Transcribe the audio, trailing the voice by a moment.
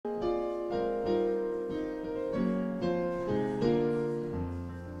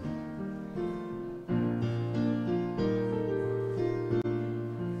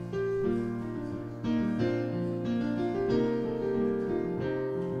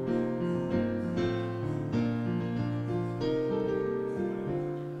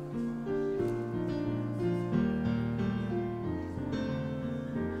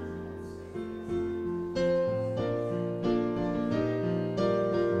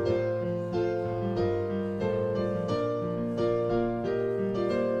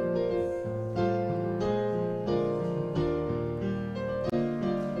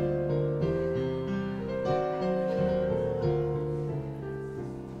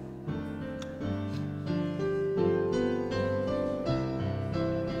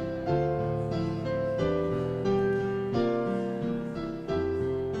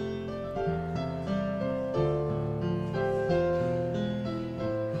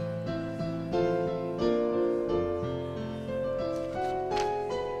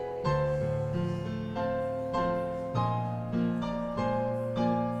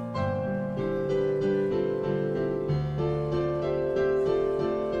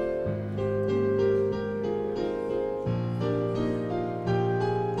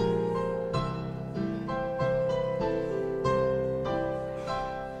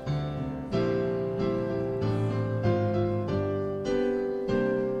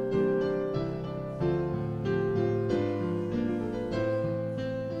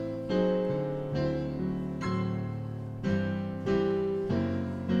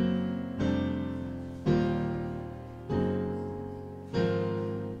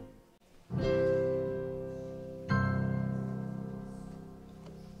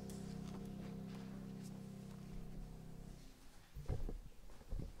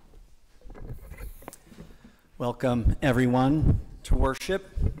Welcome, everyone, to worship.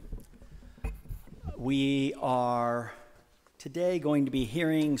 We are today going to be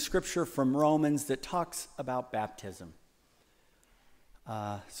hearing scripture from Romans that talks about baptism.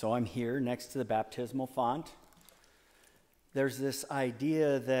 So I'm here next to the baptismal font. There's this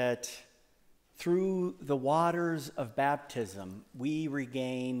idea that through the waters of baptism, we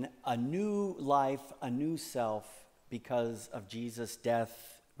regain a new life, a new self, because of Jesus'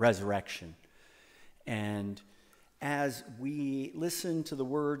 death, resurrection. And as we listen to the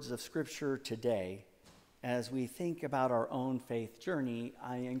words of Scripture today, as we think about our own faith journey,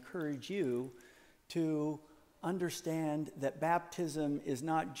 I encourage you to understand that baptism is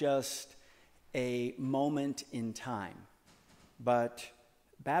not just a moment in time, but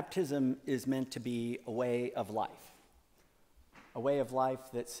baptism is meant to be a way of life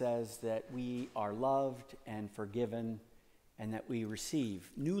that says that we are loved and forgiven and that we receive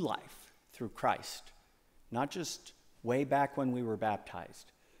new life through Christ. Not just way back when we were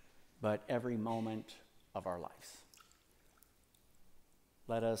baptized, but every moment of our lives.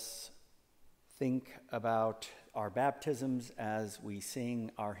 Let us think about our baptisms as we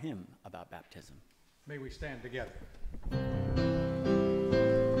sing our hymn about baptism. May we stand together.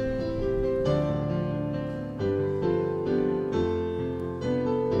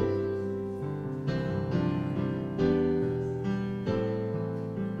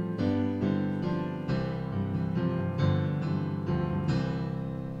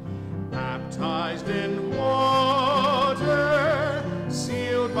 Baptized in water,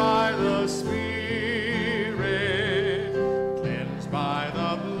 sealed by the Spirit, cleansed by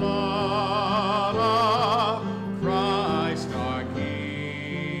the blood of Christ our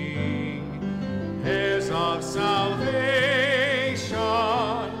King, heirs of salvation,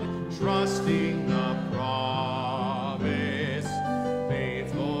 trusting the promise,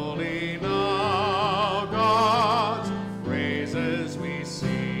 faithfully now God's praises we sing.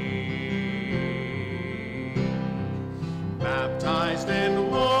 Baptized in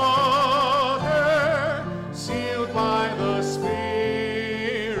water, sealed by the Spirit,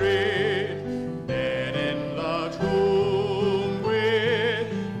 dead in the tomb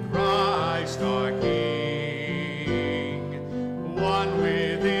with Christ our King, one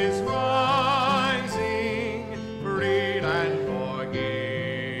with his rising, freed and forgiven,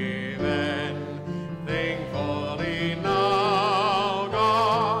 thankfully now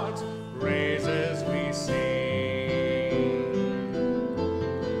God's praises we sing.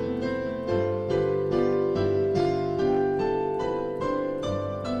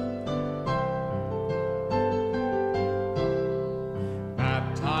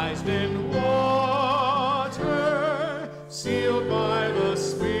 Baptized in water, sealed by the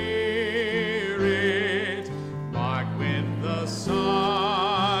Spirit, marked with the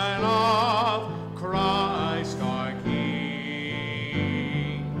sign of Christ our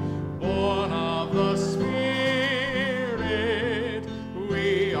King, born of the Spirit,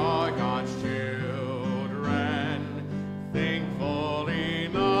 we are God's children, thankfully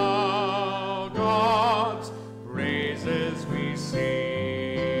now God's praises we sing.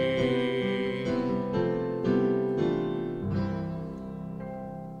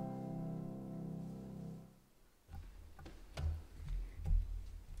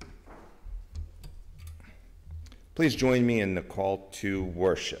 Please join me in the call to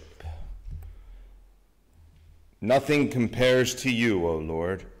worship. Nothing compares to you, O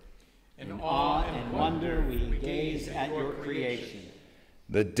Lord. In awe and wonder we gaze at your creation.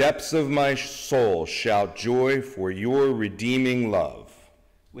 The depths of my soul shout joy for your redeeming love.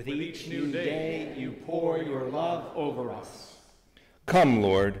 With each new day you pour your love over us. Come,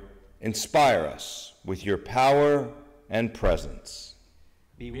 Lord, inspire us with your power and presence.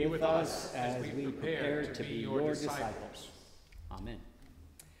 Be with us as we prepare to be your disciples. Amen.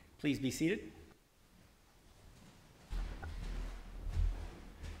 Please be seated.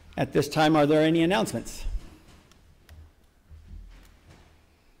 At this time, are there any announcements?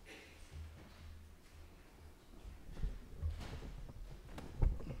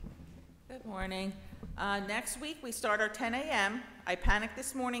 Good morning. Next week we start our 10 a.m. I panicked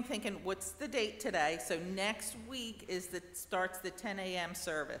this morning thinking, what's the date today? So next week starts the 10 a.m.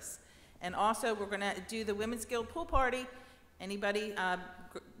 service. And also we're going to do the Women's Guild pool party. Anybody,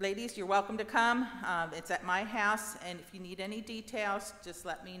 ladies, you're welcome to come. It's at my house, and if you need any details, just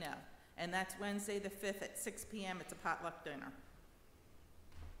let me know. And that's Wednesday the 5th at 6 p.m. It's a potluck dinner.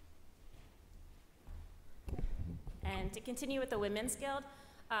 And to continue with the Women's Guild,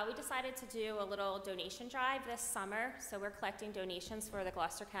 we decided to do a little donation drive this summer. So we're collecting donations for the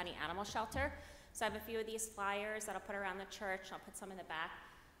Gloucester County Animal Shelter. So I have a few of these flyers that I'll put around the church. I'll put some in the back.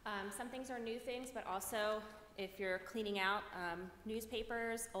 Some things are new things, but also if you're cleaning out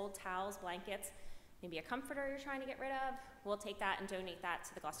newspapers, old towels, blankets, maybe a comforter you're trying to get rid of, we'll take that and donate that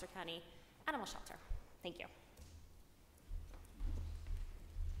to the Gloucester County Animal Shelter. Thank you.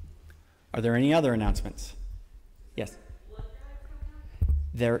 Are there any other announcements? Yes.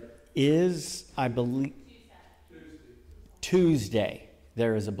 There is, I believe, Tuesday,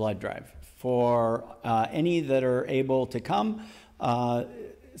 there is a blood drive. For any that are able to come,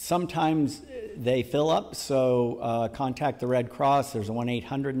 sometimes they fill up, so contact the Red Cross. There's a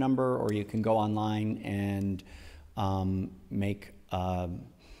 1-800 number, or you can go online and make an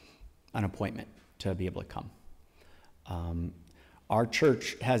appointment to be able to come. Our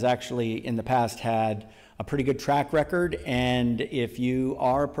church has actually in the past had a pretty good track record, and if you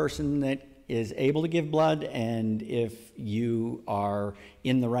are a person that is able to give blood, and if you are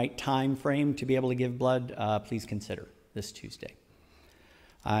in the right time frame to be able to give blood, please consider this Tuesday.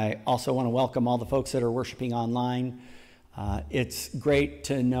 I also want to welcome all the folks that are worshiping online. It's great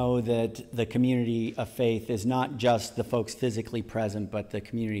to know that the community of faith is not just the folks physically present, but the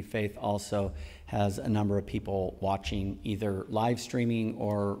community of faith also has a number of people watching, either live streaming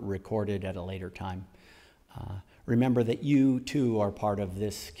or recorded at a later time. Remember that you too are part of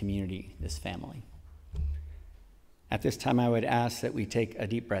this community, this family. At this time, I would ask that we take a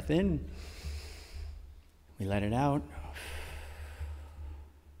deep breath in, we let it out,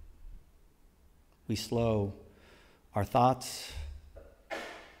 we slow our thoughts,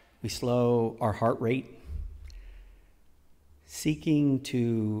 we slow our heart rate, seeking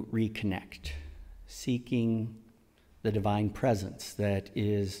to reconnect, seeking the divine presence that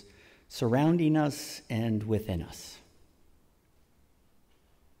is surrounding us and within us.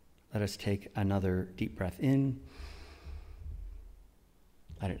 Let us take another deep breath in,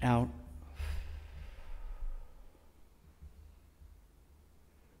 let it out.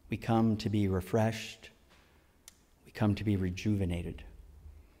 We come to be refreshed. We come to be rejuvenated.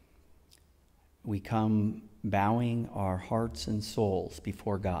 We come bowing our hearts and souls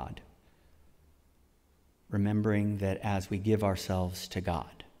before God, remembering that as we give ourselves to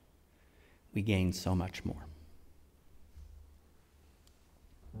God, we gain so much more.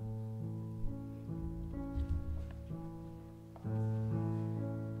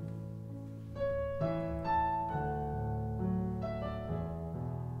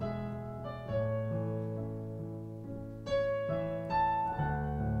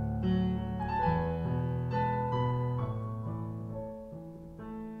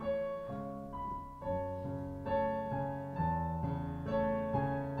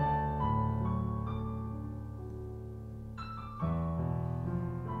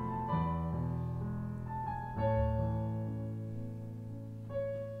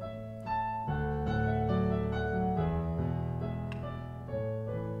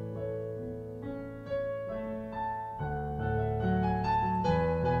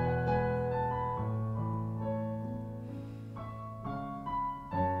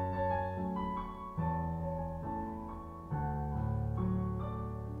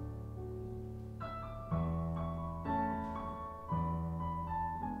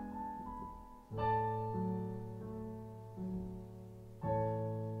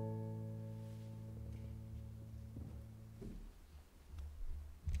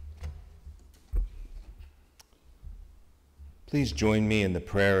 Please join me in the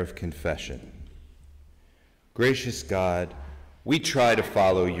prayer of confession. Gracious God, we try to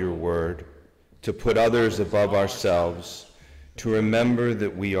follow your word, to put others above ourselves, to remember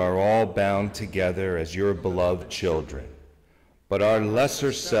that we are all bound together as your beloved children, but our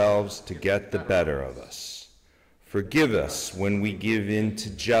lesser selves to get the better of us. Forgive us when we give in to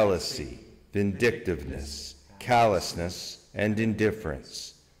jealousy, vindictiveness, callousness, and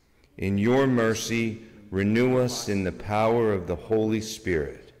indifference. In your mercy, renew us in the power of the Holy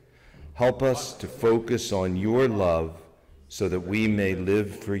Spirit. Help us to focus on your love so that we may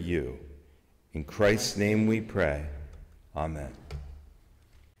live for you. In Christ's name we pray. Amen.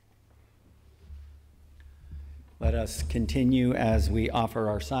 Let us continue as we offer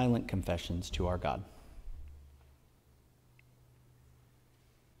our silent confessions to our God.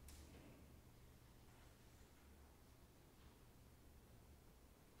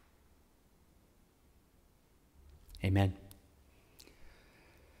 Amen.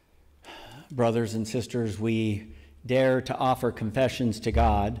 Brothers and sisters, we dare to offer confessions to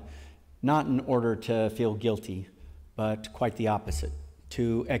God, not in order to feel guilty, but quite the opposite,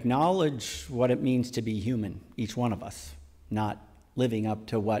 to acknowledge what it means to be human, each one of us, not living up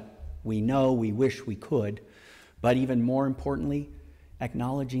to what we know we wish we could, but even more importantly,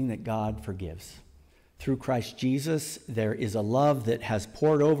 acknowledging that God forgives. Through Christ Jesus, there is a love that has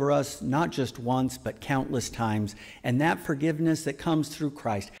poured over us, not just once, but countless times. And that forgiveness that comes through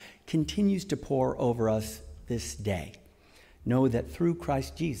Christ continues to pour over us this day. Know that through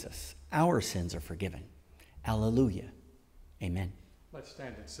Christ Jesus, our sins are forgiven. Alleluia. Amen. Let's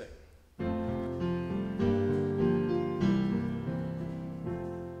stand and sing.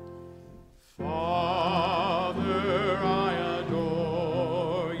 Father, I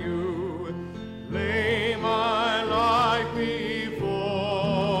adore you. Lay my life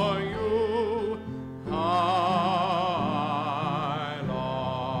before you. I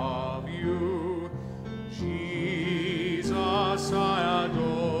love you. Jesus, I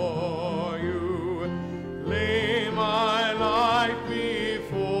adore you. Lay my life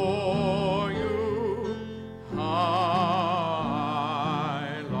before you. I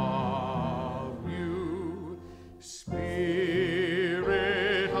love you. Spirit,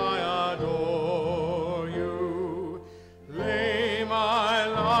 I adore you. Lay my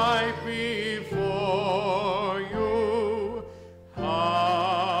life before you. I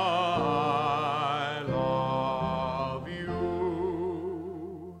love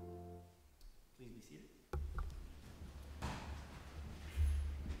you. Please be seated.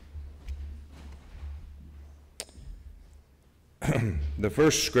 The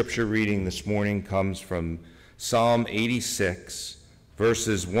first scripture reading this morning comes from Psalm 86,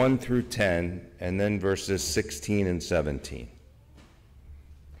 verses 1 through 10, and then verses 16 and 17.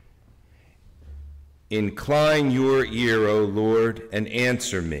 Incline your ear, O Lord, and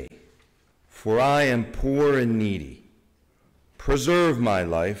answer me, for I am poor and needy. Preserve my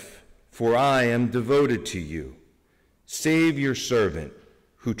life, for I am devoted to you. Save your servant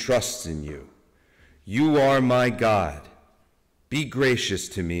who trusts in you. You are my God. Be gracious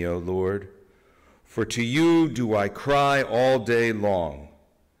to me, O Lord, for to you do I cry all day long.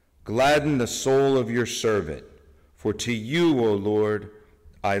 Gladden the soul of your servant, for to you, O Lord,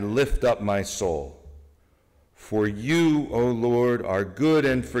 I lift up my soul. For you, O Lord, are good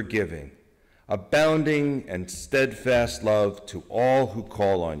and forgiving, abounding and steadfast love to all who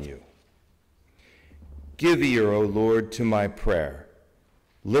call on you. Give ear, O Lord, to my prayer.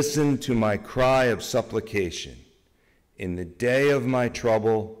 Listen to my cry of supplication. In the day of my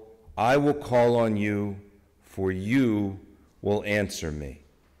trouble, I will call on you, for you will answer me.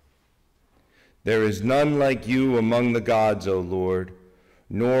 There is none like you among the gods, O Lord,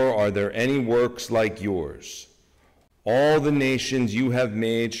 nor are there any works like yours. All the nations you have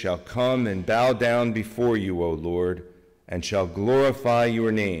made shall come and bow down before you, O Lord, and shall glorify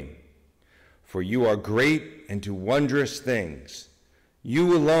your name. For you are great and do wondrous things.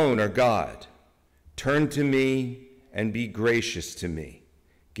 You alone are God. Turn to me and be gracious to me.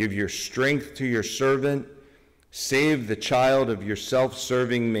 Give your strength to your servant. Save the child of your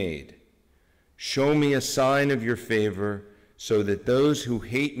self-serving maid. Show me a sign of your favor, so that those who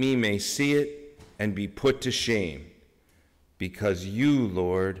hate me may see it and be put to shame. Because you,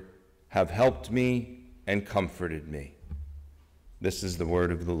 Lord, have helped me and comforted me. This is the word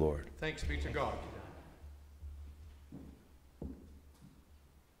of the Lord. Thanks be to God.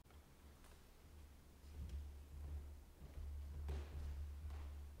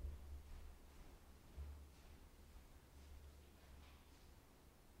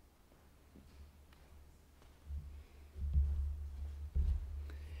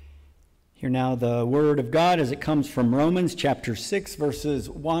 Hear now the word of God as it comes from Romans chapter 6, verses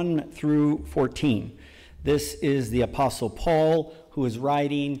 1 through 14. This is the Apostle Paul who is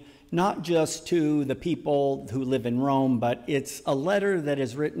writing not just to the people who live in Rome, but it's a letter that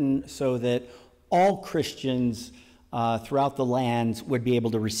is written so that all Christians throughout the lands would be able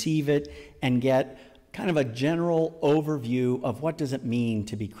to receive it and get kind of a general overview of what does it mean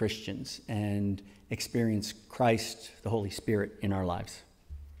to be Christians and experience Christ, the Holy Spirit, in our lives.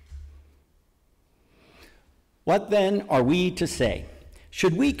 What then are we to say?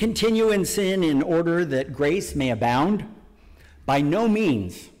 Should we continue in sin in order that grace may abound? By no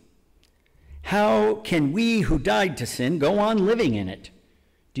means. How can we who died to sin go on living in it?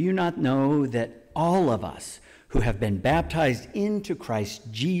 Do you not know that all of us who have been baptized into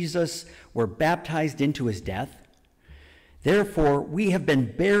Christ Jesus were baptized into his death? Therefore, we have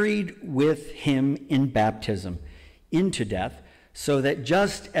been buried with him in baptism into death, so that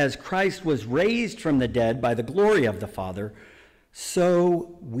just as Christ was raised from the dead by the glory of the Father,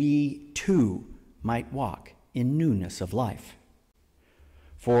 so we too might walk in newness of life.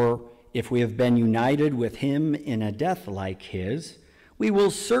 For if we have been united with him in a death like his, we will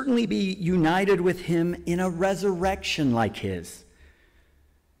certainly be united with him in a resurrection like his.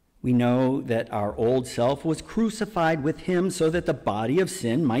 We know that our old self was crucified with him so that the body of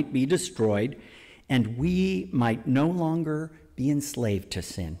sin might be destroyed, and we might no longer be enslaved to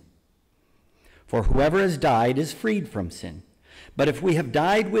sin. For whoever has died is freed from sin. But if we have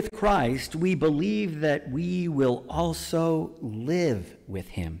died with Christ, we believe that we will also live with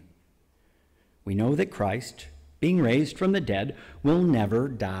him. We know that Christ, being raised from the dead, will never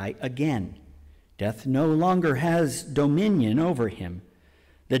die again. Death no longer has dominion over him.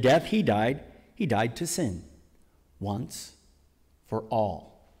 The death he died to sin, once for all.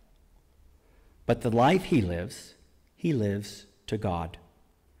 But the life he lives to God.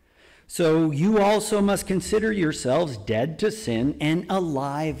 So you also must consider yourselves dead to sin and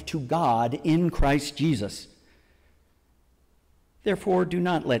alive to God in Christ Jesus. Therefore, do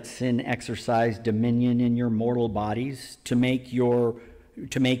not let sin exercise dominion in your mortal bodies to make you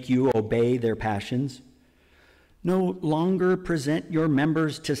obey their passions. No longer present your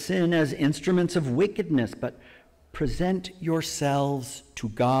members to sin as instruments of wickedness, but present yourselves to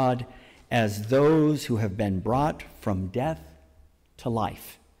God as those who have been brought from death to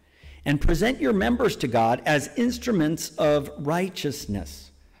life. And present your members to God as instruments of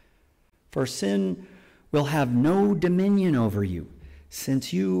righteousness. For sin will have no dominion over you,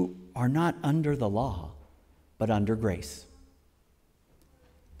 since you are not under the law, but under grace.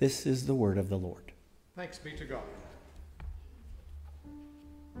 This is the word of the Lord. Thanks be to God.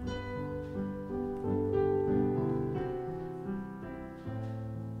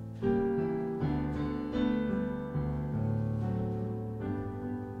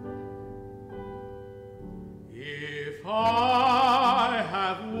 If I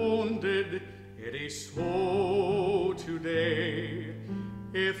have wounded any soul today,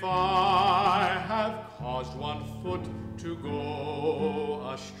 if I have caused one foot to go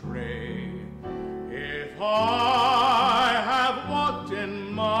astray, if I have walked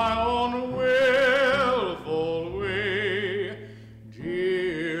in my own willful way,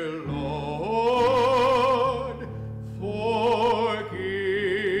 dear Lord, forgive.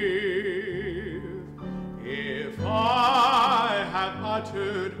 If I have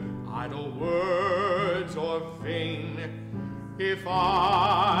uttered idle words or vain, if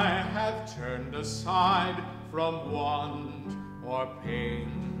I have turned aside from want or pain,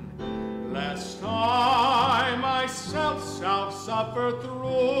 lest I myself shall suffer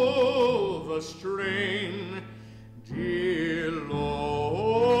through the strain, dear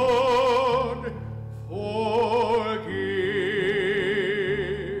Lord, forgive.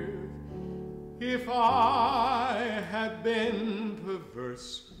 If I have been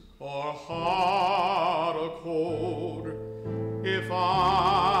perverse or hard or cold, if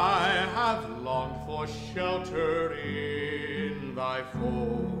I have longed for shelter in thy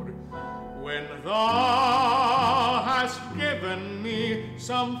fold, when thou hast given me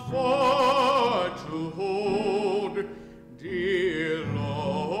some fort to hold, dear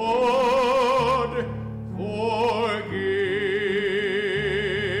Lord, forgive.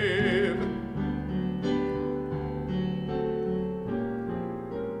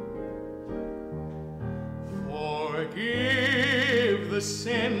 Forgive the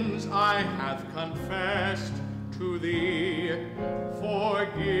sins I have confessed to thee.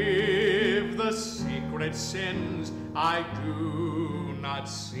 Forgive the secret sins I do not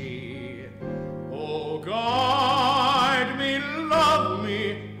see. Oh, guide me, love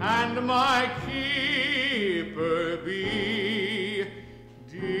me, and my keeper be,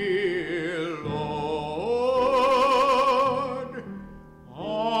 dear Lord.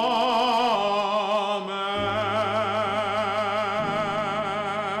 Amen.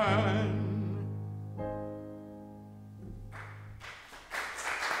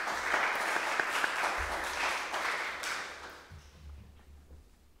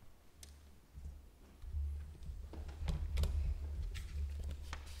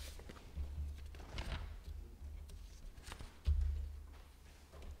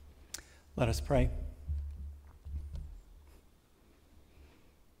 Let us pray.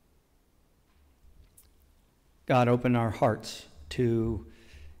 God, open our hearts to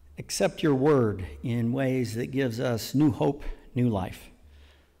accept your word in ways that gives us new hope, new life.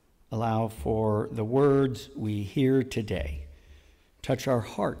 Allow for the words we hear today. Touch our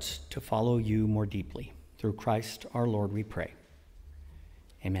hearts to follow you more deeply. Through Christ our Lord we pray.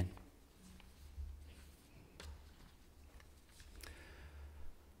 Amen.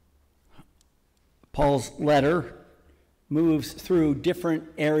 Paul's letter moves through different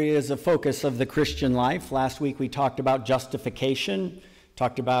areas of focus of the Christian life. Last week we talked about justification,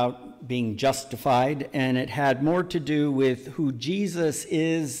 talked about being justified, and it had more to do with who Jesus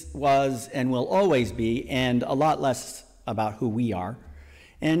is, was, and will always be, and a lot less about who we are.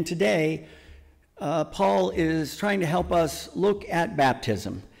 And today, Paul is trying to help us look at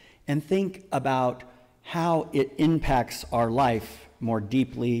baptism and think about how it impacts our life more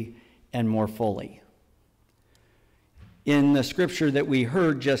deeply and more fully. In the scripture that we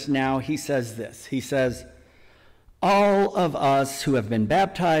heard just now, he says this. He says, all of us who have been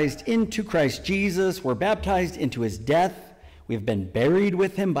baptized into Christ Jesus were baptized into his death. We have been buried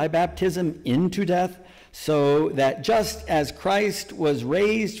with him by baptism into death, so that just as Christ was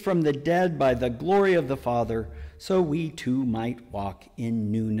raised from the dead by the glory of the Father, so we too might walk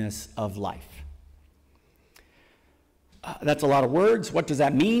in newness of life. That's a lot of words. What does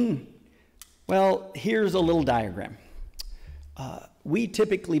that mean? Well, here's a little diagram. We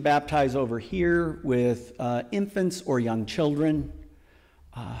typically baptize over here with infants or young children.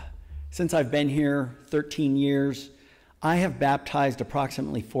 Since I've been here 13 years, I have baptized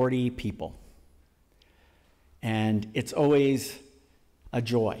approximately 40 people. And it's always a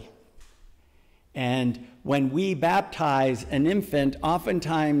joy. And when we baptize an infant,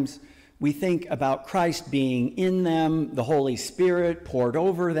 oftentimes we think about Christ being in them, the Holy Spirit poured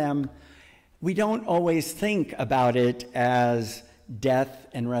over them. We don't always think about it as death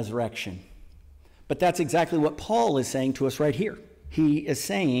and resurrection. But that's exactly what Paul is saying to us right here. He is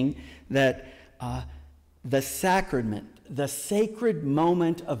saying that the sacrament, the sacred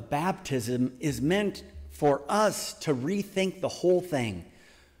moment of baptism is meant for us to rethink the whole thing.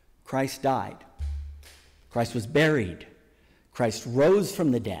 Christ died. Christ was buried. Christ rose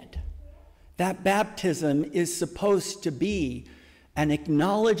from the dead. That baptism is supposed to be an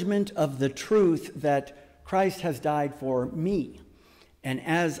acknowledgement of the truth that Christ has died for me. And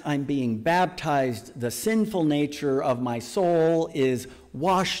as I'm being baptized, the sinful nature of my soul is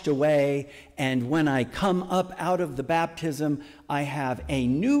washed away. And when I come up out of the baptism, I have a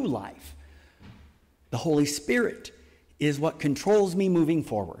new life. The Holy Spirit is what controls me moving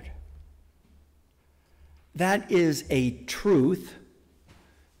forward. That is a truth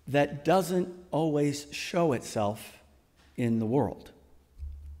that doesn't always show itself in the world.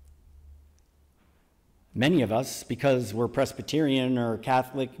 Many of us, because we're Presbyterian or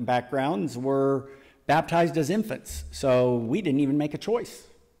Catholic backgrounds, were baptized as infants, so we didn't even make a choice.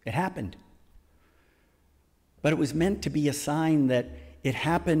 It happened. But it was meant to be a sign that it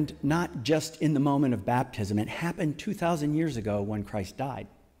happened not just in the moment of baptism. It happened 2,000 years ago when Christ died.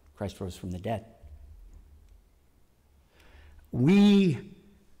 Christ rose from the dead. We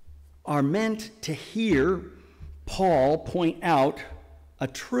are meant to hear Paul point out a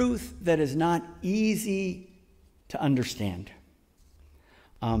truth that is not easy to understand.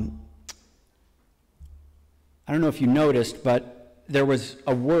 I don't know if you noticed, but there was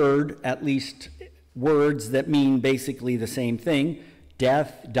a word, at least words that mean basically the same thing.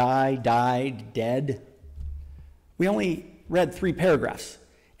 Death, die, died, dead. We only read 3 paragraphs.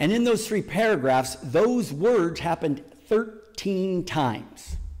 And in those 3 paragraphs, those words happened 13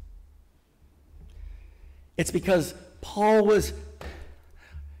 times. It's because Paul was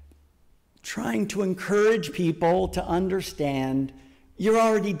trying to encourage people to understand you're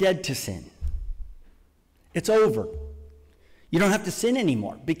already dead to sin. It's over. You don't have to sin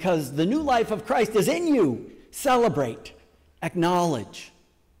anymore because the new life of Christ is in you. Celebrate. Acknowledge.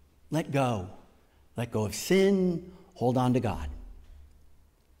 Let go. Let go of sin. Hold on to God.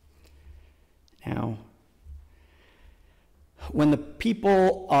 Now, when the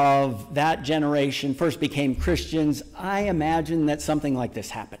people of that generation first became Christians, I imagine that something like this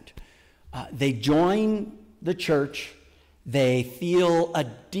happened. They join the church. They feel a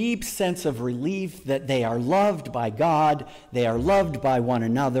deep sense of relief that they are loved by God. They are loved by one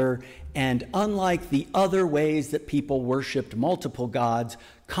another. And unlike the other ways that people worshiped multiple gods,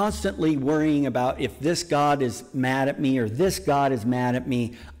 constantly worrying about if this God is mad at me or this God is mad at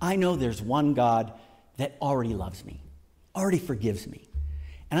me, I know there's one God that already loves me, already forgives me.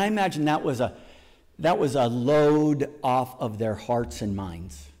 And I imagine that was a load off of their hearts and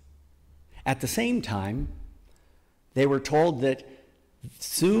minds. At the same time, they were told that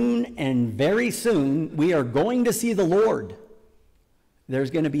soon and very soon we are going to see the Lord. There's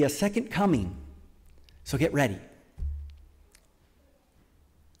going to be a second coming. So get ready.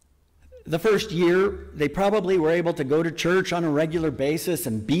 The first year, they probably were able to go to church on a regular basis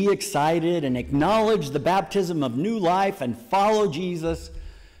and be excited and acknowledge the baptism of new life and follow Jesus.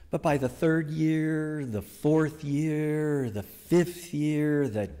 But by the 3rd year, the 4th year, the 5th year,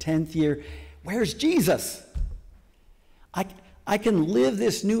 the 10th year, where's Jesus? I can live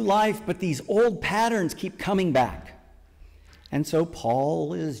this new life, but these old patterns keep coming back. And so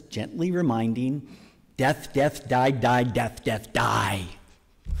Paul is gently reminding, death, death, die, die, death, death, die.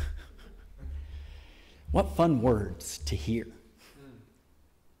 What fun words to hear.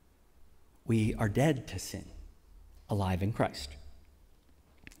 We are dead to sin, alive in Christ.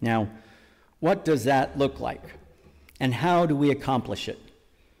 Now, what does that look like? And how do we accomplish it?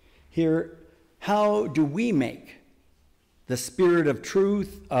 Here, how do we make the spirit of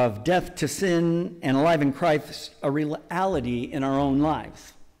truth, of death to sin, and alive in Christ a reality in our own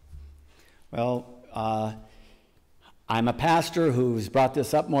lives? Well, I'm a pastor who's brought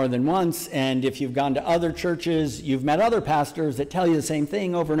this up more than once, and if you've gone to other churches, you've met other pastors that tell you the same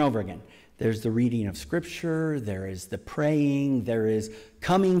thing over and over again. There's the reading of Scripture, there is the praying, there is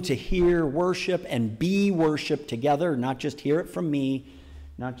coming to hear worship and be worshiped together, not just hear it from me,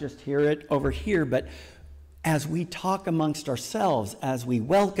 not just hear it over here, but as we talk amongst ourselves, as we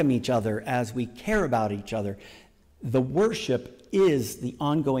welcome each other, as we care about each other, the worship is the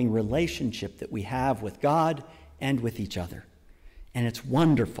ongoing relationship that we have with God and with each other. And it's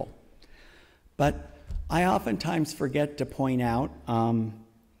wonderful. But I oftentimes forget to point out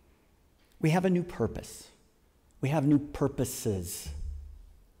we have a new purpose. We have new purposes.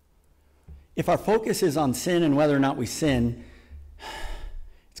 If our focus is on sin and whether or not we sin,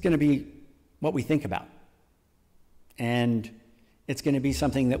 it's going to be what we think about. And it's going to be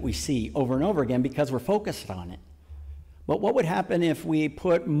something that we see over and over again because we're focused on it. But what would happen if we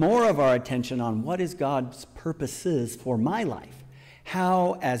put more of our attention on what is God's purposes for my life?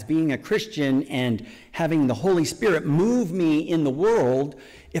 How, as being a Christian and having the Holy Spirit move me in the world,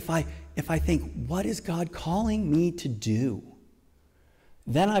 if I think, what is God calling me to do?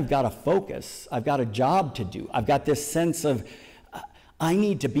 Then I've got a focus. I've got a job to do. I've got this sense of I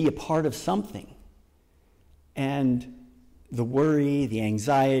need to be a part of something. And the worry, the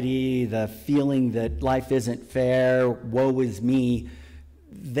anxiety, the feeling that life isn't fair, woe is me,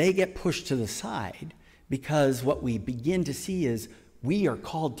 they get pushed to the side because what we begin to see is we are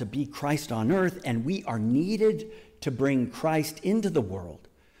called to be Christ on earth, and we are needed to bring Christ into the world,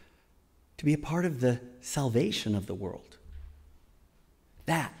 to be a part of the salvation of the world.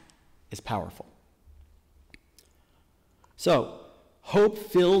 That is powerful. So,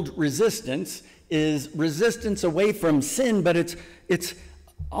 hope-filled resistance is resistance away from sin, but it's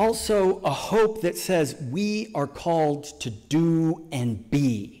also a hope that says we are called to do and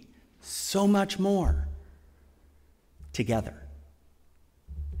be so much more together.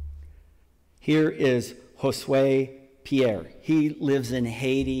 Here is Josue Pierre. He lives in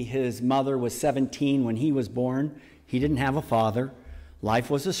Haiti. His mother was 17 when he was born. He didn't have a father. Life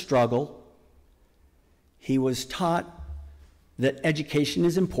was a struggle. He was taught that education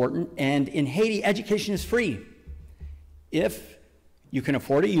is important, and in Haiti, education is free. If you can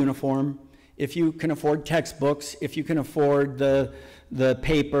afford a uniform, if you can afford textbooks, if you can afford the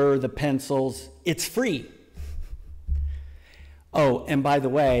paper, the pencils, it's free. Oh, and by the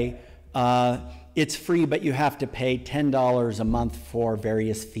way, it's free, but you have to pay $10 a month for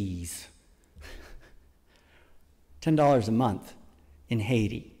various fees. $10 a month in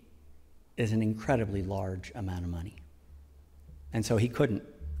Haiti is an incredibly large amount of money. And so he couldn't.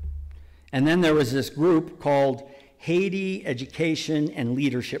 And then there was this group called Haiti Education and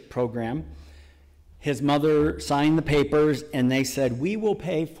Leadership Program. His mother signed the papers, and they said, we will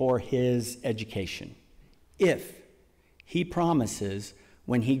pay for his education if he promises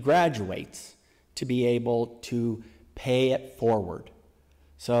when he graduates to be able to pay it forward.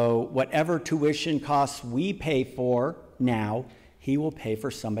 So whatever tuition costs we pay for now, he will pay for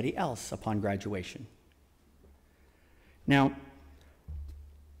somebody else upon graduation. Now,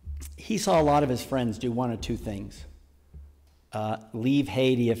 he saw a lot of his friends do one of two things. Leave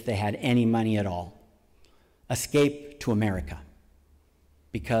Haiti if they had any money at all. Escape to America,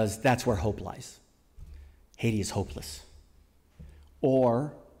 because that's where hope lies. Haiti is hopeless.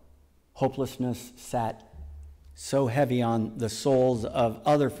 Or hopelessness sat so heavy on the souls of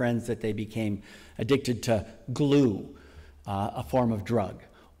other friends that they became addicted to glue, a form of drug,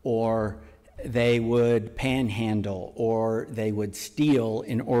 or they would panhandle, or they would steal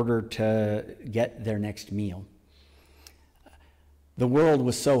in order to get their next meal. The world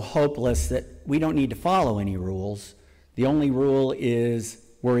was so hopeless that we don't need to follow any rules. The only rule is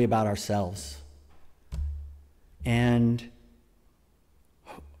worry about ourselves. And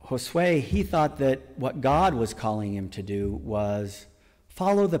Josue, he thought that what God was calling him to do was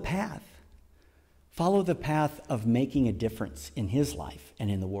follow the path. Follow the path of making a difference in his life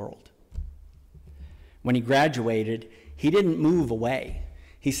and in the world. When he graduated, he didn't move away.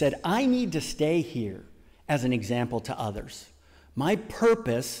 He said, I need to stay here as an example to others. My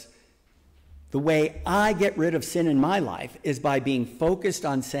purpose, the way I get rid of sin in my life, is by being focused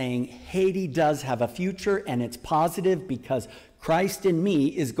on saying Haiti does have a future, and it's positive because Christ in me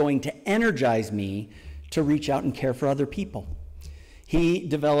is going to energize me to reach out and care for other people. He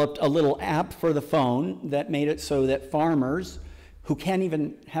developed a little app for the phone that made it so that farmers who can't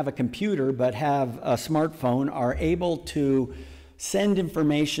even have a computer but have a smartphone are able to send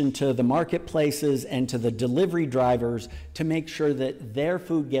information to the marketplaces and to the delivery drivers to make sure that their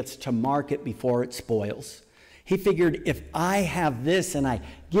food gets to market before it spoils. He figured, if I have this and I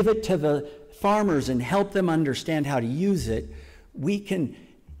give it to the farmers and help them understand how to use it, we can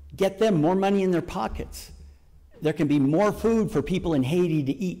get them more money in their pockets. There can be more food for people in Haiti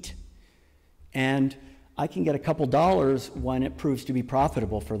to eat. And I can get a couple dollars when it proves to be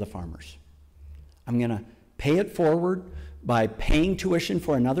profitable for the farmers. I'm going to pay it forward by paying tuition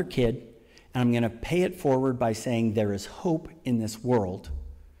for another kid, and I'm going to pay it forward by saying there is hope in this world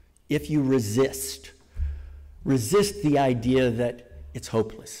if you resist. Resist the idea that it's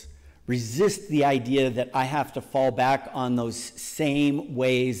hopeless. Resist the idea that I have to fall back on those same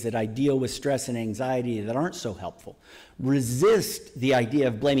ways that I deal with stress and anxiety that aren't so helpful. Resist the idea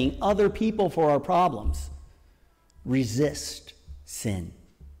of blaming other people for our problems. Resist sin.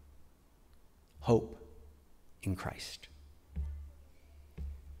 Hope in Christ.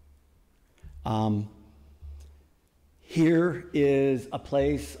 Here is a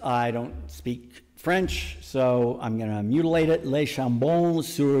place, I don't speak French, so I'm going to mutilate it. Les Chambons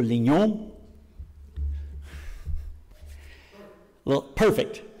sur Lignon. Well,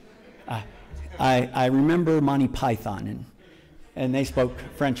 perfect. I remember Monty Python, and they spoke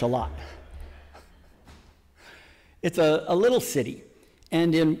French a lot. It's a little city,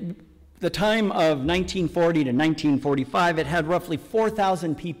 and in the time of 1940 to 1945, it had roughly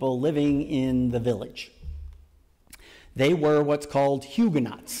 4,000 people living in the village. They were what's called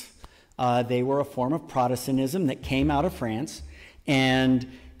Huguenots. They were a form of Protestantism that came out of France,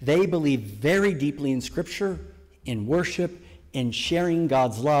 and they believed very deeply in Scripture, in worship, in sharing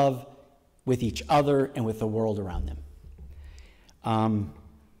God's love with each other and with the world around them.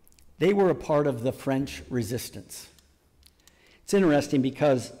 They were a part of the French resistance. It's interesting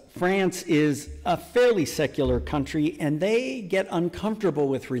because France is a fairly secular country, and they get uncomfortable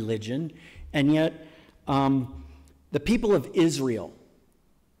with religion, and yet the people of Israel,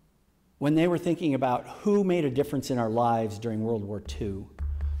 when they were thinking about who made a difference in our lives during World War II,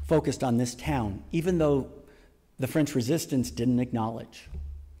 focused on this town, even though the French resistance didn't acknowledge.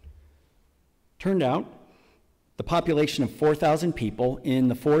 Turned out, the population of 4,000 people in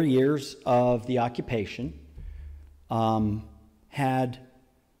the 4 years of the occupation had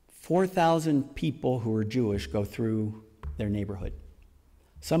 4,000 people who were Jewish go through their neighborhood.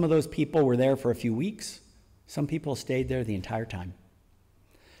 Some of those people were there for a few weeks. Some people stayed there the entire time.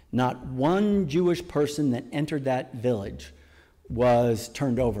 Not one Jewish person that entered that village was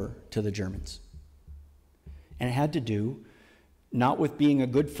turned over to the Germans. And it had to do not with being a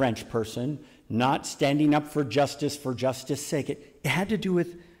good French person, not standing up for justice sake. It had to do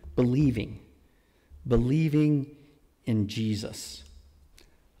with believing in Jesus.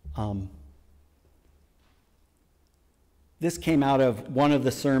 This came out of one of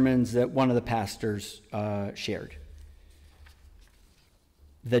the sermons that one of the pastors shared.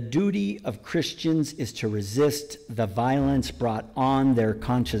 The duty of Christians is to resist the violence brought on their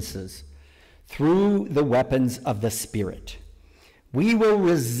consciences through the weapons of the Spirit. We will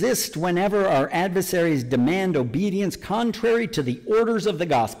resist whenever our adversaries demand obedience contrary to the orders of the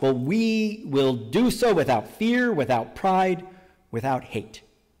gospel. We will do so without fear, without pride, without hate.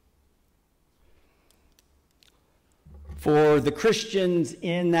 For the Christians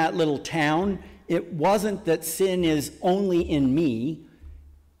in that little town, it wasn't that sin is only in me.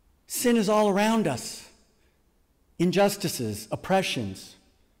 Sin is all around us. Injustices, oppressions.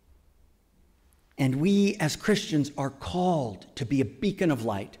 And we as Christians are called to be a beacon of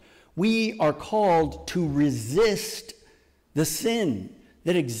light. We are called to resist the sin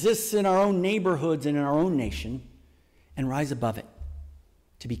that exists in our own neighborhoods and in our own nation and rise above it.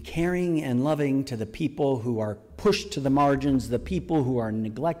 To be caring and loving to the people who are pushed to the margins, the people who are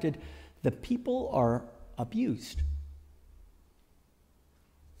neglected, the people are abused.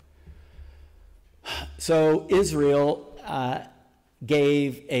 So Israel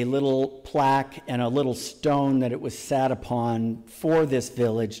gave a little plaque and a little stone that it was sat upon for this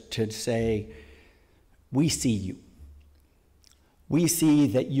village to say, we see you. We see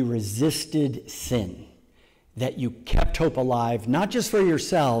that you resisted sin, that you kept hope alive, not just for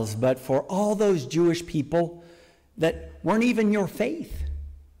yourselves, but for all those Jewish people that weren't even your faith.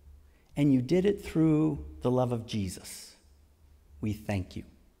 And you did it through the love of Jesus. We thank you.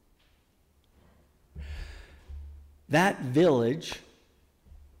 That village,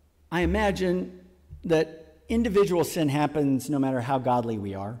 I imagine that individual sin happens no matter how godly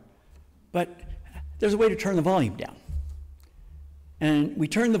we are, but there's a way to turn the volume down. And we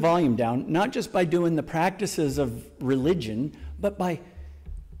turn the volume down, not just by doing the practices of religion, but by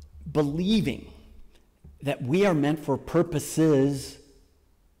believing that we are meant for purposes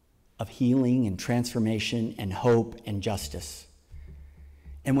of healing and transformation and hope and justice.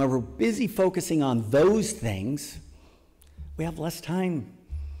 And when we're busy focusing on those things, we have less time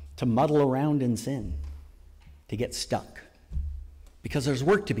to muddle around in sin, to get stuck, because there's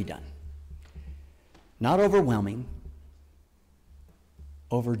work to be done. Not overwhelming,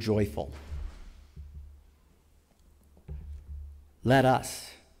 over joyful. Let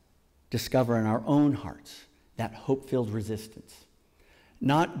us discover in our own hearts that hope-filled resistance,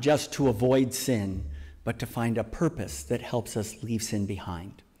 not just to avoid sin, but to find a purpose that helps us leave sin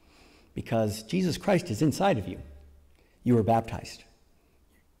behind. Because Jesus Christ is inside of you. You were baptized.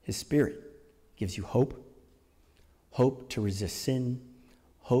 His Spirit gives you hope, hope to resist sin,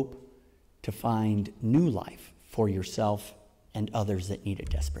 hope to find new life for yourself and others that need it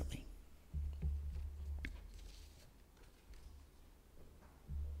desperately.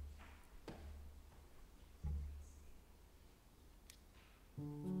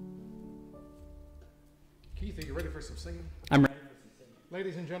 Keith, are you ready for some singing? I'm ready for some singing.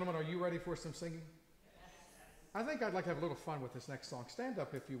 Ladies and gentlemen, are you ready for some singing? I think I'd like to have a little fun with this next song. Stand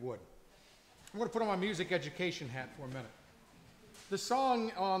up if you would. I'm going to put on my music education hat for a minute. The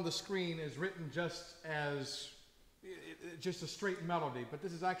song on the screen is written just as just a straight melody, but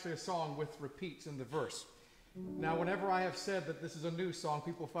this is actually a song with repeats in the verse. Now, whenever I have said that this is a new song,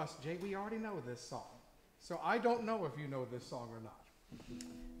 people fuss, Jay, we already know this song. So I don't know if you know this song or not.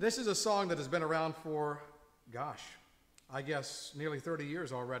 This is a song that has been around for, gosh, I guess nearly 30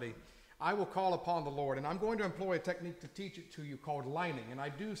 years already. I will call upon the Lord, and I'm going to employ a technique to teach it to you called lining, and I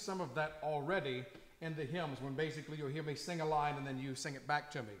do some of that already in the hymns when basically you'll hear me sing a line and then you sing it back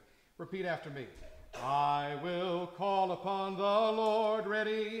to me. Repeat after me. I will call upon the Lord.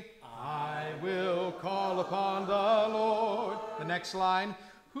 Ready? I will call upon the Lord. The next line.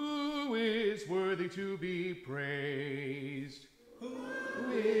 Who is worthy to be praised? Who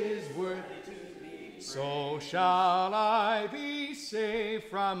is worthy to be praised? So shall I be saved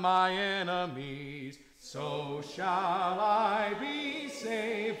from my enemies. So shall I be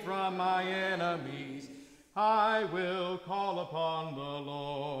saved from my enemies. I will call upon the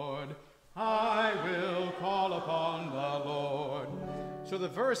Lord. I will call upon the Lord. So the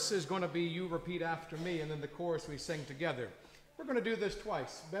verse is going to be you repeat after me, and then the chorus we sing together. We're going to do this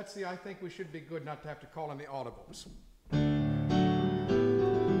twice. Betsy, I think we should be good not to have to call in the audibles.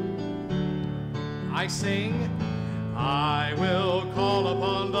 I sing, I will call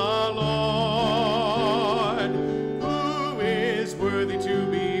upon the Lord, who is worthy to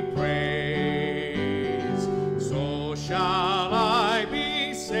be praised. So shall I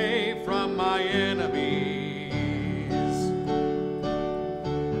be saved from my enemies.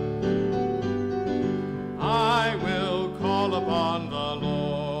 I will call upon the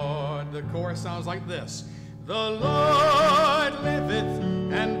Lord. The chorus sounds like this. The Lord liveth,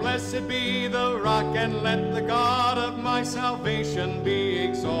 and blessed be the rock, and let the God of my salvation be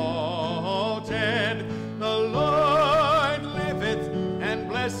exalted. The Lord liveth, and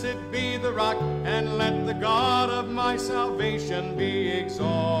blessed be the rock, and let the God of my salvation be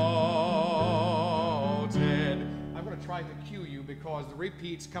exalted. I'm going to try to cue you because the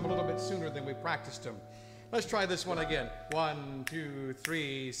repeats come a little bit sooner than we practiced them. Let's try this one again. 1, 2,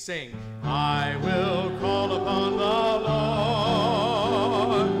 3, sing. I will call upon the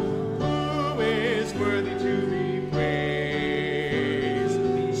Lord, who is worthy to be praised.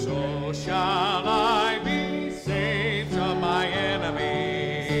 So shall I be saved from my enemies.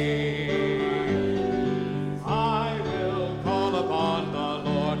 I will call upon the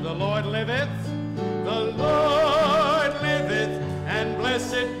Lord. The Lord liveth. The Lord liveth. And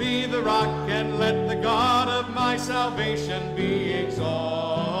blessed be the rock, and let the God of my salvation be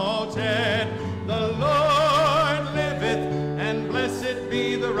exalted. The Lord liveth, and blessed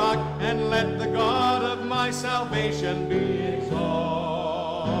be the rock, and let the God of my salvation be exalted.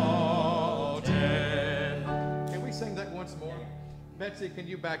 Can we sing that once more? Betsy, can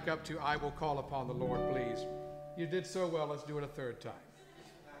you back up to I will call upon the Lord, please? You did so well. Let's do it a third time.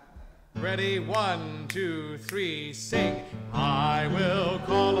 Ready? 1, 2, 3, sing. I will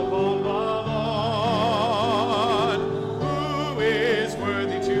call upon the Lord, who is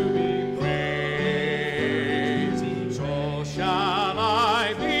worthy to be praised. So shall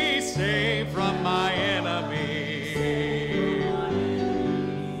I be saved from my enemies.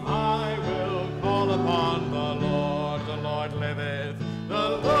 I will call upon the Lord. The Lord liveth.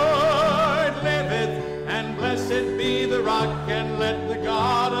 The Lord liveth. And blessed be the rock, and let the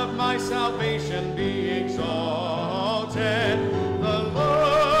God of my salvation be exalted. The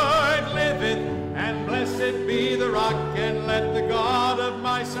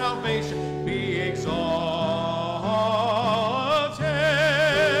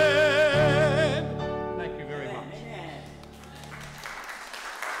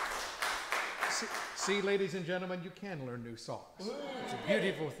See, ladies and gentlemen, you can learn new songs. It's a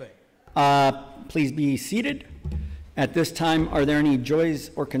beautiful thing. Please be seated. At this time, are there any joys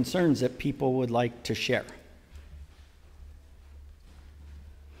or concerns that people would like to share?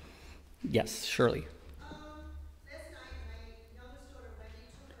 Yes, Shirley. Last night, my youngest daughter Wendy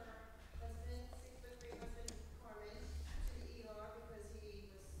took her husband, 6'3" husband, Carmen, to the ER because he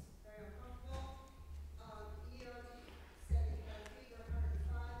was very uncomfortable. ER said that he got a fever,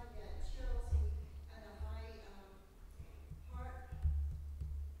 105, he had chills, he had a high heart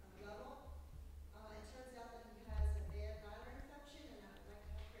level. It turns out that he has a bad bladder infection, and I would like to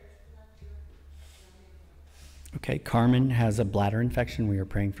have prayers for that too. Okay, Carmen has a bladder infection. We are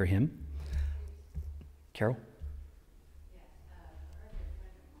praying for him. Carol? Yes, a very good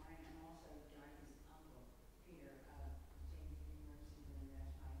friend of mine and also Johnny's uncle, Peter, came to the emergency room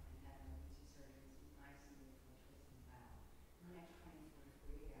last night and had emergency surgery in the ICU for a twist and valve. In the next 24 to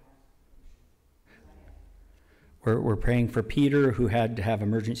 48 hours, We're praying for Peter, who had to have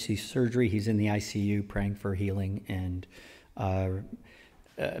emergency surgery. He's in the ICU, praying for healing and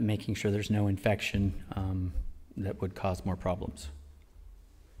making sure there's no infection that would cause more problems.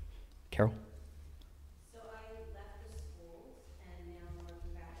 Carol? So I left the schools and now I'm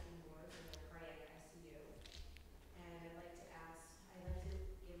working back in Ward in the cardiac ICU. And I'd like to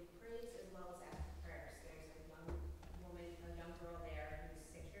give praise as well as ask for prayers. There's a young woman, a young girl there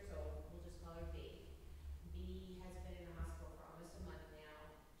who's 6 years old. We'll just call her B. B has been in the hospital for almost a month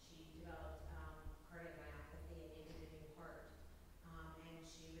now. She developed cardiomyopathy and needed a new heart. And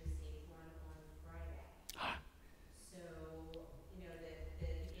she received one on Friday. So, you know, the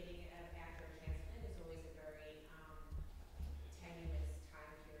beginning of after a transplant is always a very tenuous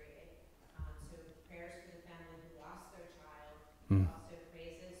time period. So prayers for the family who lost their child. Also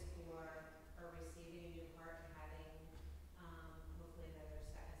praises for her receiving a new heart and having hopefully another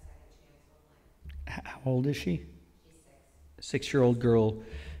second chance on life. How old is she? She's 6. 6-year-old girl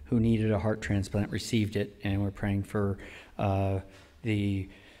who needed a heart transplant received it, and we're praying for the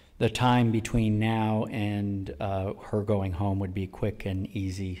time between now and her going home would be quick and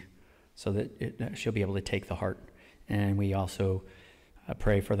easy so that she'll be able to take the heart. And we also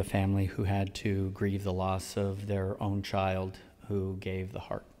pray for the family who had to grieve the loss of their own child who gave the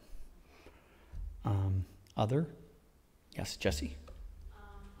heart. Other? Yes, Jesse.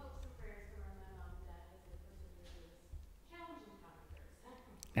 Hopes and prayers for my mom and dad as they persevere through this challenging time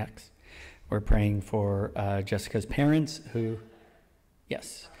of theirs. X. We're praying for Jessica's parents who,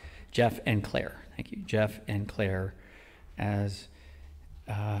 yes, Jeff and Claire. Thank you, Jeff and Claire, as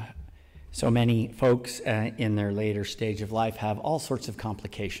so many folks in their later stage of life have all sorts of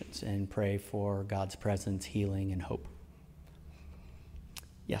complications, and pray for God's presence, healing, and hope.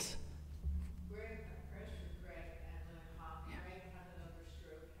 Yes? Greg, prayers for Greg and Lynn Hawk. Greg had another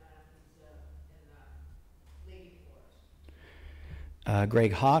stroke and is in Lady Forest.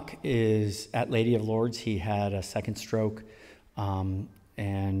 Greg Hawk is at Lady of Lords. He had a second stroke,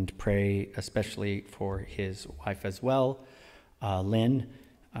 and pray especially for his wife as well, Lynn,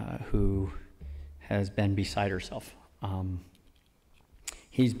 who has been beside herself.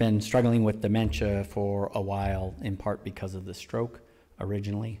 He's been struggling with dementia for a while, in part because of the stroke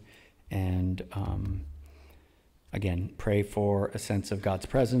originally. And again, pray for a sense of God's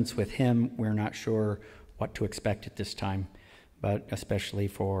presence with him. We're not sure what to expect at this time, but especially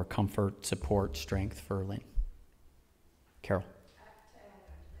for comfort, support, strength for Lynn. Carol.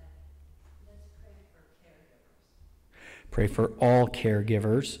 Pray for all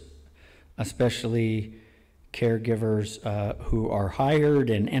caregivers, especially caregivers who are hired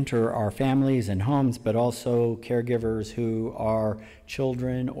and enter our families and homes, but also caregivers who are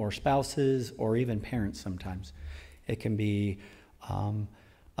children or spouses or even parents sometimes. It can be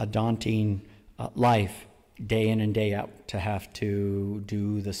a daunting life day in and day out to have to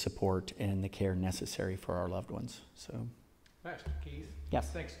do the support and the care necessary for our loved ones. So, Pastor Keith. Yes.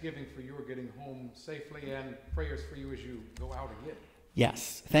 Thanksgiving for your getting home safely, and prayers for you as you go out again.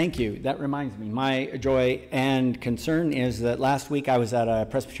 yes, thank you. That reminds me. My joy and concern is that last week I was at a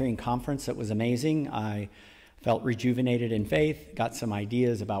Presbyterian conference that was amazing. I felt rejuvenated in faith, got some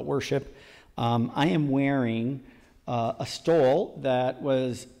ideas about worship. I am wearing a stole that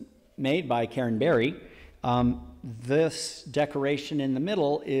was made by Karen Berry. This decoration in the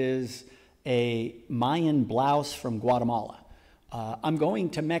middle is a Mayan blouse from Guatemala. I'm going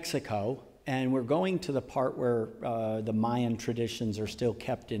to Mexico, and we're going to the part where the Mayan traditions are still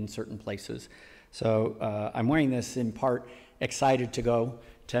kept in certain places. So I'm wearing this in part excited to go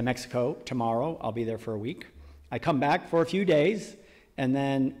to Mexico tomorrow. I'll be there for a week. I come back for a few days, and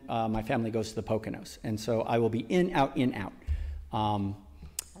then my family goes to the Poconos. And so I will be in, out, in, out.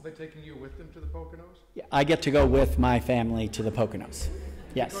 Are they taking you with them to the Poconos? Yeah, I get to go with my family to the Poconos.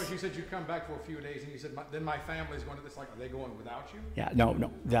 Yes. Because you said you'd come back for a few days, and you said, then my family's going to this. Like, are they going without you? Yeah,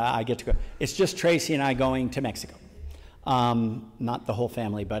 no, I get to go. It's just Tracy and I going to Mexico. Not the whole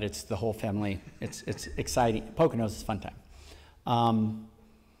family, but it's the whole family. It's exciting. Poconos is a fun time.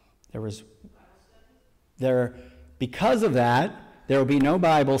 Because of that, there will be no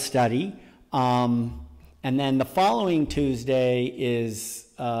Bible study. And then the following Tuesday is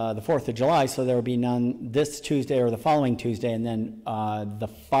the 4th of July, so there will be none this Tuesday or the following Tuesday, and then the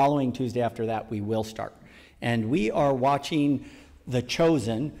following Tuesday after that we will start. And we are watching The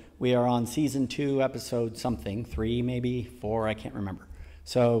Chosen. We are on season 2, episode something, 3 maybe, 4, I can't remember.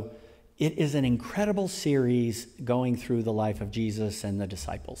 So it is an incredible series going through the life of Jesus and the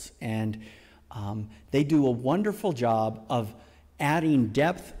disciples. And they do a wonderful job of adding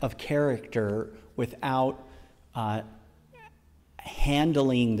depth of character without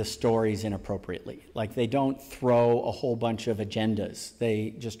handling the stories inappropriately. Like, they don't throw a whole bunch of agendas.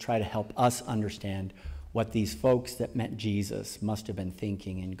 They just try to help us understand what these folks that met Jesus must have been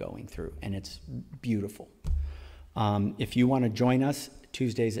thinking and going through. And it's beautiful. If you want to join us,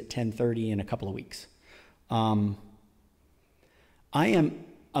 Tuesdays at 10:30 in a couple of weeks. I am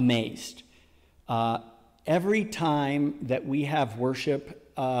amazed. Every time that we have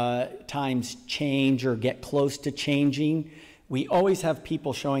worship times change or get close to changing, we always have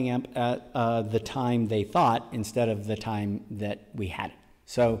people showing up at the time they thought instead of the time that we had it.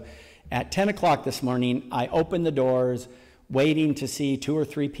 So at 10 o'clock this morning, I opened the doors waiting to see 2 or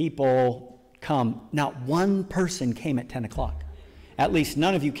 3 people come. Not one person came at 10 o'clock. At least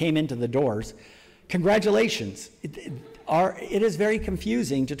none of you came into the doors. Congratulations. It is very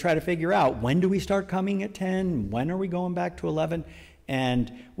confusing to try to figure out, when do we start coming at 10? When are we going back to 11?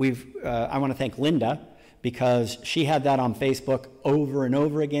 And I want to thank Linda, because she had that on Facebook over and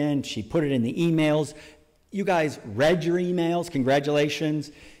over again. She put it in the emails. You guys read your emails.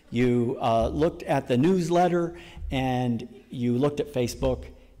 Congratulations. You looked at the newsletter, and you looked at Facebook,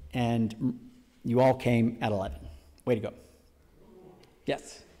 and you all came at 11. Way to go.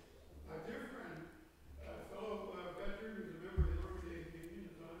 Yes? My dear friend, a fellow veteran who's a member of the Army Navy Union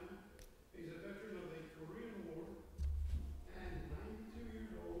is on it. He's a veteran of the Korean War and 92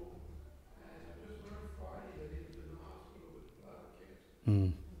 years old. And I just learned Friday that he was in the hospital with bladder cancer.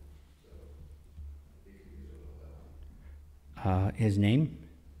 So he could use a little help. His name?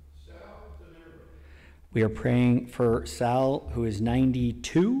 Sal Denero. We are praying for Sal, who is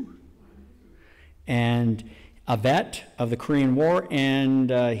 92, and a vet of the Korean War,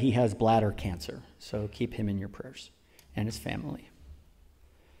 and he has bladder cancer. So keep him in your prayers, and his family.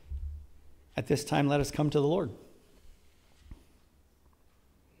 At this time, let us come to the Lord.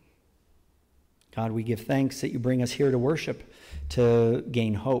 God, we give thanks that you bring us here to worship, to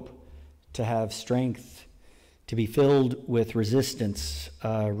gain hope, to have strength, to be filled with resistance,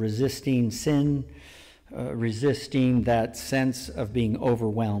 resisting sin, resisting that sense of being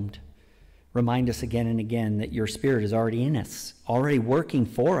overwhelmed. Remind us again and again that your Spirit is already in us, already working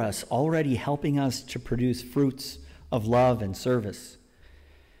for us, already helping us to produce fruits of love and service.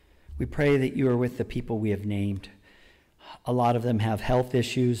 We pray that you are with the people we have named. A lot of them have health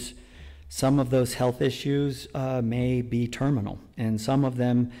issues. Some of those health issues may be terminal, and some of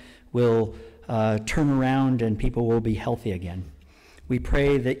them will turn around and people will be healthy again. We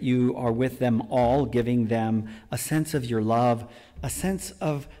pray that you are with them all, giving them a sense of your love, a sense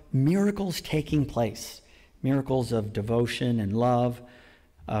of miracles taking place, miracles of devotion and love,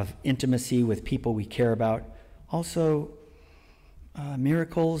 of intimacy with people we care about, also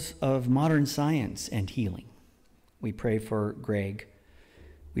miracles of modern science and healing. We pray for Greg.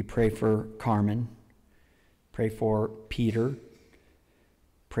 We pray for Carmen. Pray for Peter.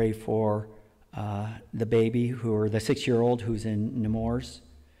 Pray for the baby, the 6-year-old who's in Nemours.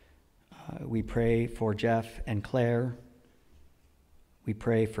 We pray for Jeff and Claire. We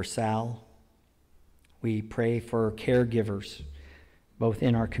pray for Sal. We pray for caregivers, both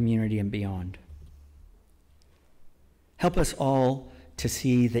in our community and beyond. Help us all to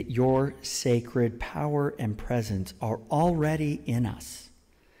see that your sacred power and presence are already in us.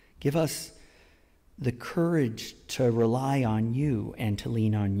 Give us the courage to rely on you and to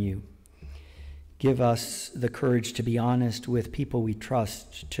lean on you. Give us the courage to be honest with people we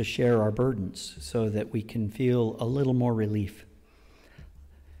trust, to share our burdens so that we can feel a little more relief.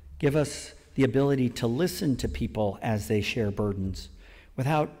 Give us the ability to listen to people as they share burdens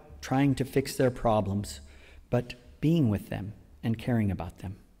without trying to fix their problems, but being with them and caring about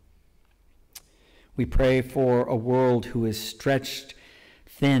them. We pray for a world who is stretched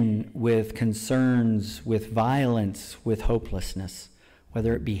thin with concerns, with violence, with hopelessness.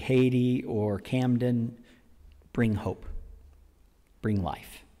 whether it be Haiti or Camden, bring hope, bring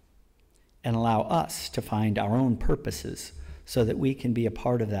life, and allow us to find our own purposes so that we can be a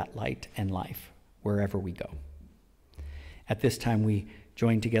part of that light and life wherever we go. At this time, we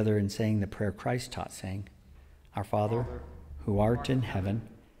join together in saying the prayer Christ taught, saying, Our Father, who art in heaven,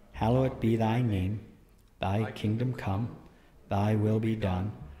 hallowed be thy name. Thy kingdom come, thy will be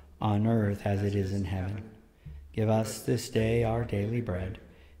done, on earth as it is in heaven. Give us this day our daily bread,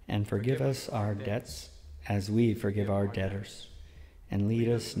 and forgive us our debts as we forgive our debtors. And lead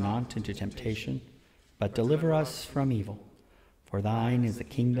us not into temptation, but deliver us from evil. For thine is the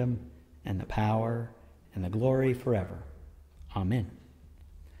kingdom, and the power, and the glory forever. Amen.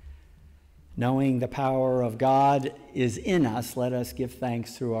 Knowing the power of God is in us, let us give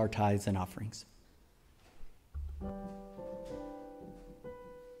thanks through our tithes and offerings.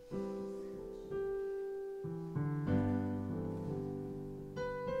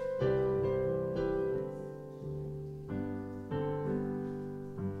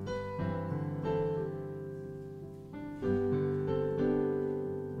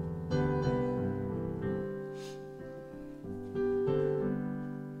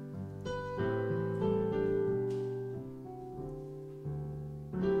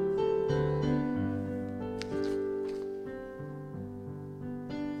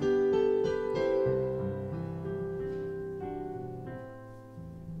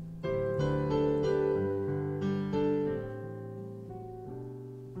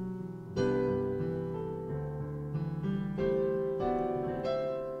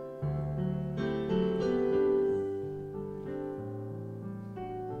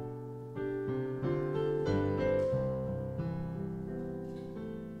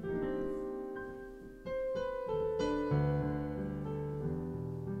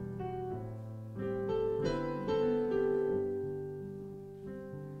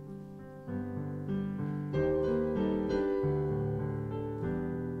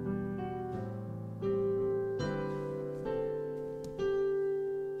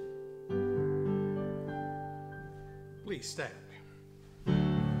 Please stand.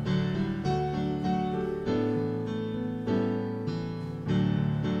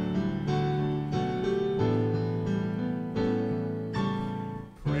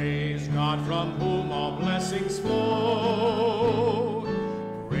 Praise God from whom all blessings flow.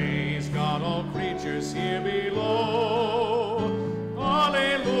 Praise God, all creatures here below.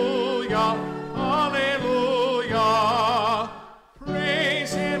 Alleluia, alleluia.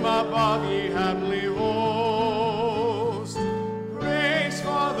 Praise him above, ye heavenly hosts. Praise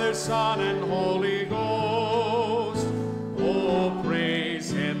Father, Son, and Holy Ghost. Oh,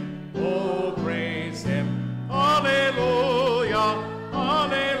 praise him, oh, praise him. Alleluia,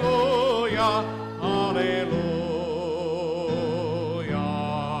 alleluia, alleluia.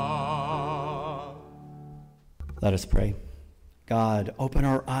 Let us pray. God, open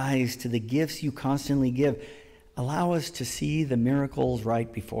our eyes to the gifts you constantly give. Allow us to see the miracles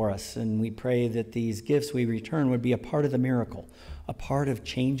right before us, and we pray that these gifts we return would be a part of the miracle, a part of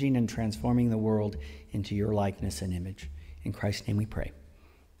changing and transforming the world into your likeness and image. In Christ's name we pray.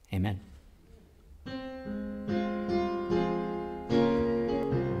 Amen.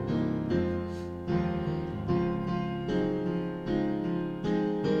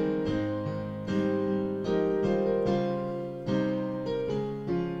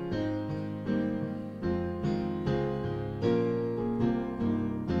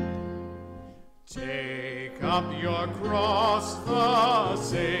 Take up your cross, the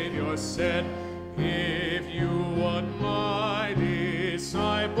Savior said, if you would my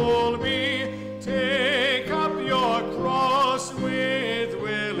disciple be. Take up your cross with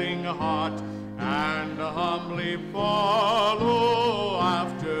willing heart, and humbly follow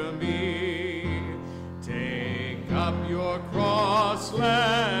after me. Take up your cross,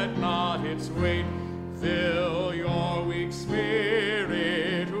 let not its weight fill your weak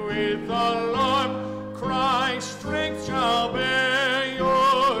spirit with alarm. Christ's strength shall bear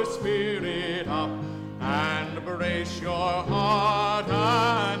your spirit up, and brace your heart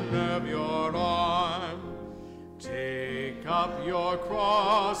and nerve your arm. Take up your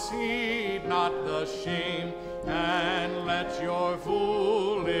cross, heed not the shame, and let your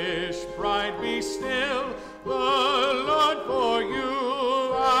foolish pride be still. The Lord for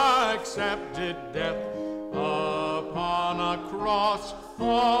you accepted death upon a cross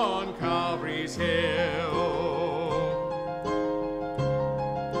on Calvary's hill.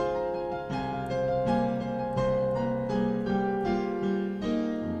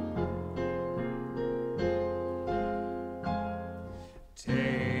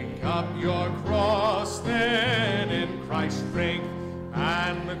 Take up your cross then in Christ's strength,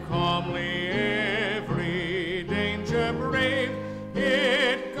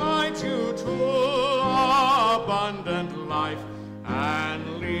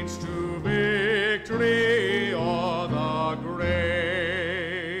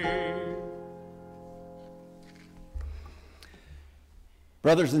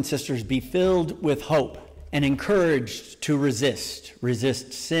 Brothers and sisters, be filled with hope and encouraged to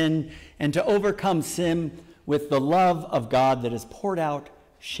resist sin, and to overcome sin with the love of God that is poured out,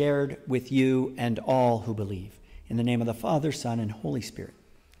 shared with you and all who believe. In the name of the Father, Son, and Holy Spirit,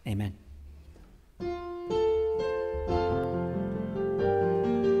 amen.